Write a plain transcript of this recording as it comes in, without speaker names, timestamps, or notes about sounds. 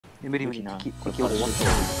無理無理な。これ終わった。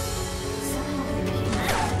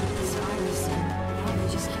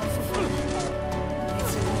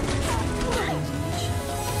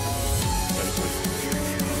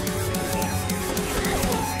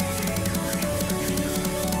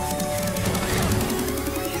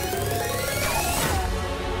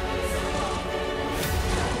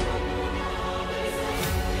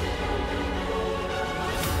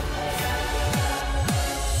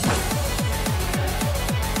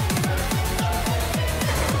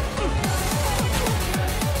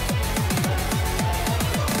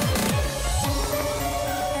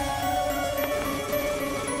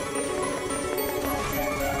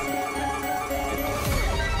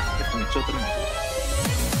ちょっとね。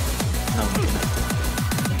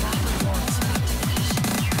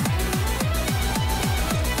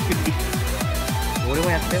俺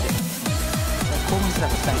はやったよ。興奮すら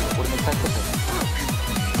もしたんだよ。俺も最高だよ。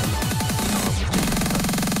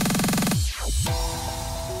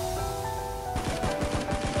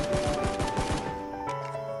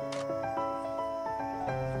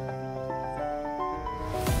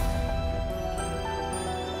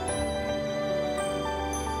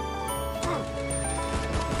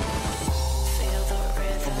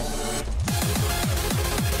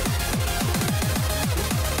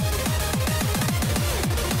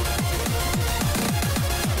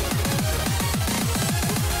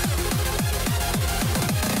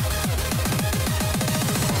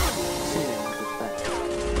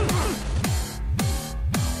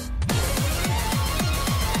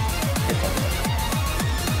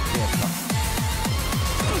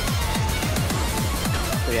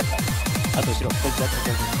あと後ろ、こいつやった。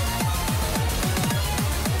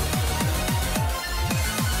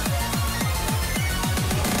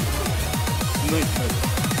すごいすごい。い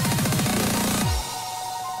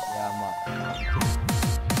やまあ。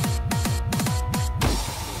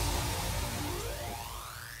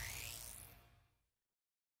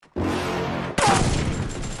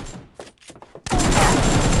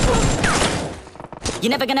You're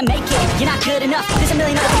never gonna make it, you're not good enough. There's a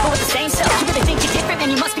million other people with the same stuff. You really think you're different, man,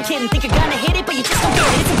 you must be kidding. Think you're gonna hit it, but you just don't get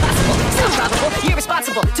it. It's impossible, it's not probable, you're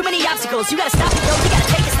irresponsible. Too many obstacles, you gotta stop it though. You gotta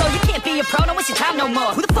take it slow, you can't be a pro, don't waste your time no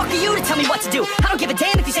more. Who the fuck are you to tell me what to do? I don't give a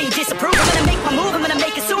damn if you say you disapprove. I'm gonna make my move, I'm gonna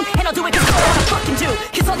make it soon. And I'll do it cause I know what I fucking do.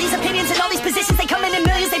 Cause all these opinions and all these positions, they come in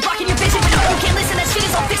millions. They blocking your vision, but no, you can't listen, that shit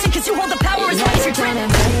is all fiction. Cause you hold the power as long as you're dreaming.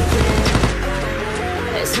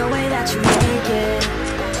 There's no way that you make it.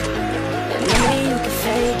 Maybe you can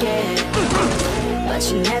fake it, but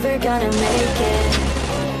you're never gonna make it.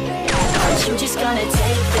 Aren't you just gonna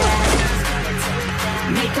take that?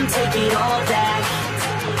 Make them take it all back.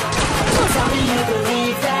 Don't tell me you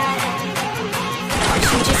believe that. Aren't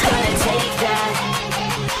you just gonna take that?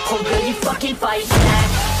 Or will you fucking fight back?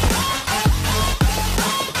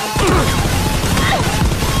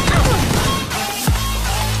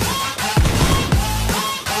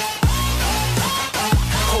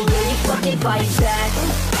 Fight back.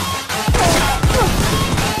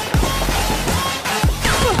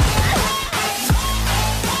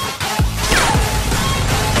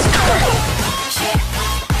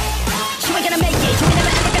 You ain't gonna make it. You ain't never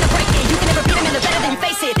ever gonna break it. You can never beat them and they're better than you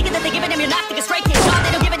face it. Thinking that they give a damn, you're not thinking straight, kid. No, they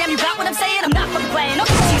don't give a damn, you got what I'm saying? I'm not fucking playing.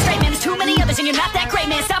 Okay, see you straight, man. There's too many others and you're not that great,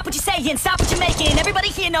 man. Stop what you're saying, stop what you're making. Everybody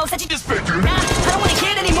here knows that you just fake it. Nah, I don't wanna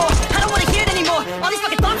hear it anymore. I don't wanna hear it anymore. All these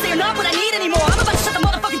fucking thoughts, they are not what I need anymore. I'm about to shut the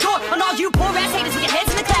motherfucking door on all you poor ass haters with your heads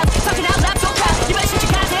in the clouds. Talking out loud so proud. You better shut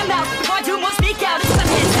your goddamn mouth before I do more speak out. This is my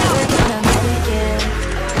head now.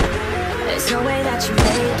 There's no way that you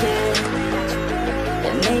make it.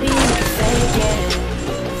 And maybe you can fake it,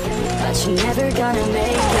 but you're never gonna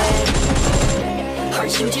make it.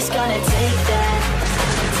 Aren't you just gonna take that?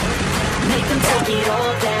 Make them take it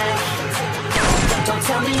all back. Don't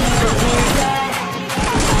tell me you believe that.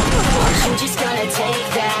 Aren't you just gonna take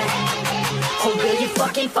that? Or will you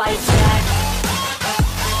fucking fight back?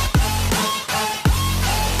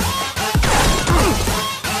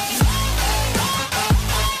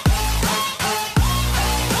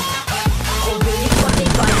 Or will you fucking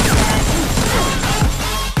fight back?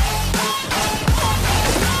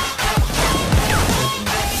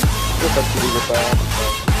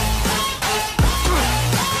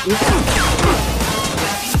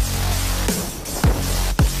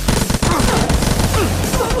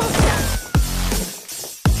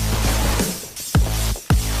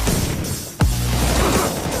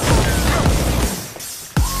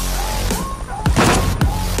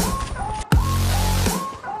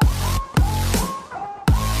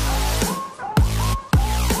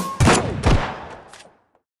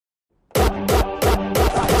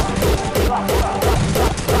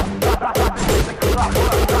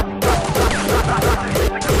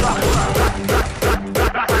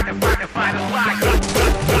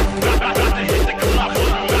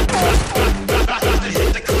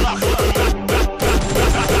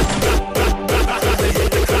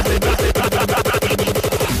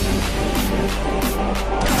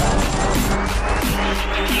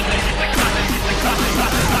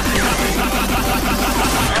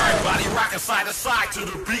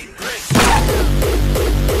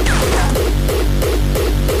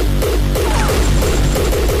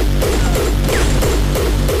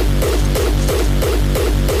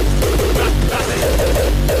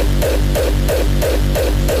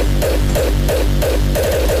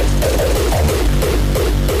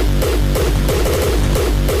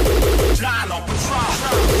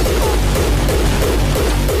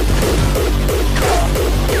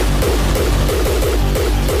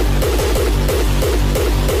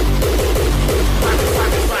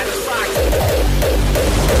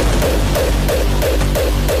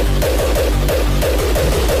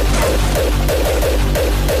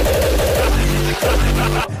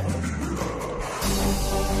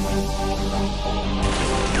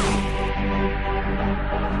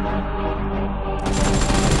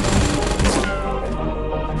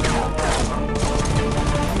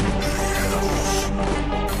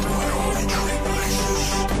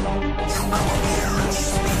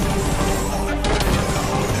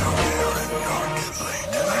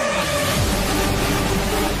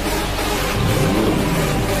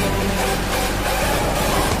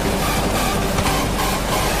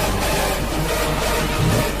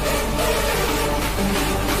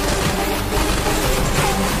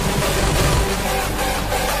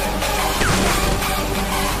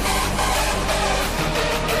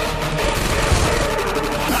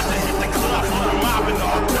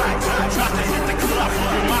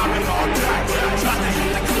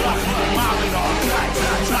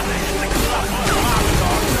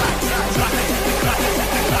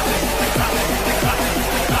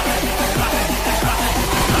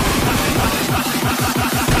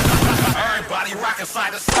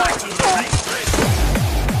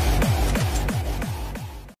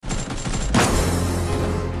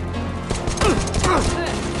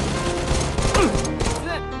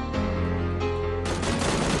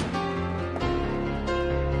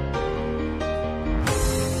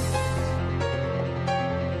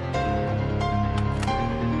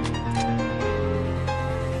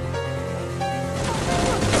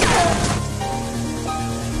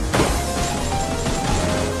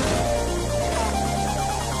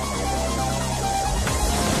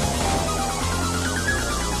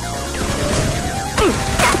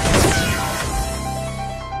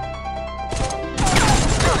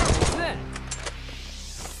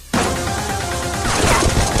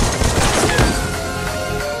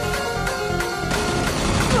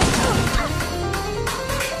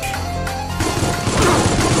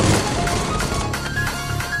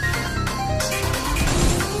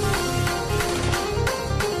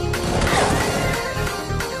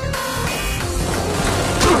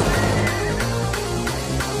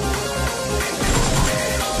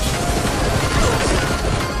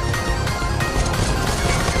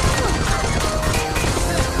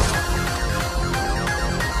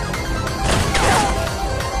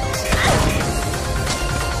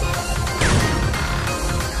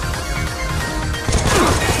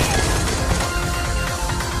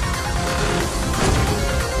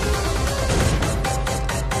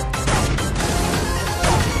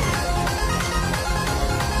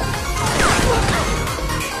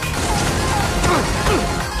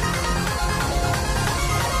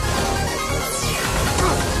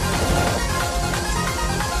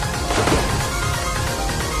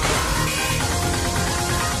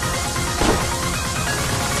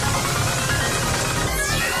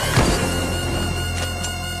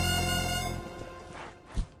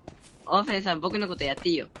 オーフェンさん、僕のことやって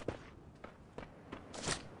いいよ。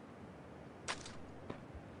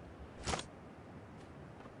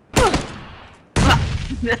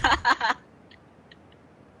うわ